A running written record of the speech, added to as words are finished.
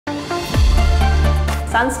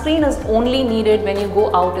Sunscreen is only needed when you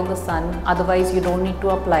go out in the sun, otherwise you don't need to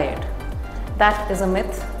apply it. That is a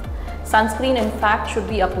myth. Sunscreen in fact should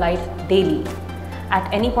be applied daily, at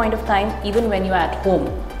any point of time, even when you are at home.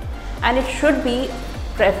 And it should be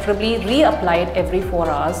preferably reapplied every 4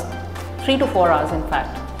 hours, 3 to 4 hours in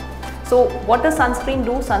fact. So what does sunscreen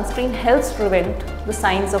do? Sunscreen helps prevent the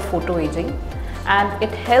signs of photoaging, and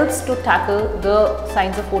it helps to tackle the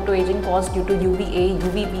signs of photoaging caused due to UVA,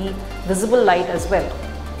 UVB, visible light as well.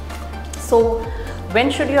 So when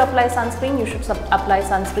should you apply sunscreen? You should apply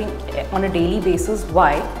sunscreen on a daily basis.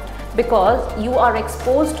 Why? Because you are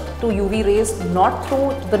exposed to UV rays not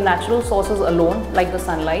through the natural sources alone like the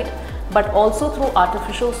sunlight, but also through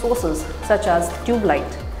artificial sources such as tube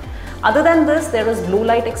light. Other than this, there is blue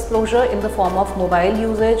light exposure in the form of mobile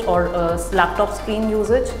usage or laptop screen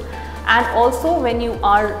usage. And also when you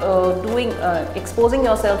are exposing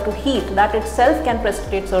yourself to heat, that itself can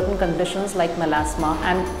precipitate certain conditions like melasma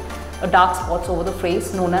and dark spots over the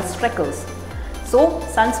face known as freckles. So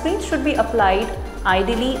sunscreen should be applied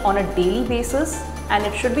ideally on a daily basis, and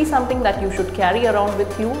it should be something that you should carry around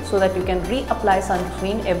with you so that you can reapply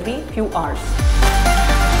sunscreen every few hours.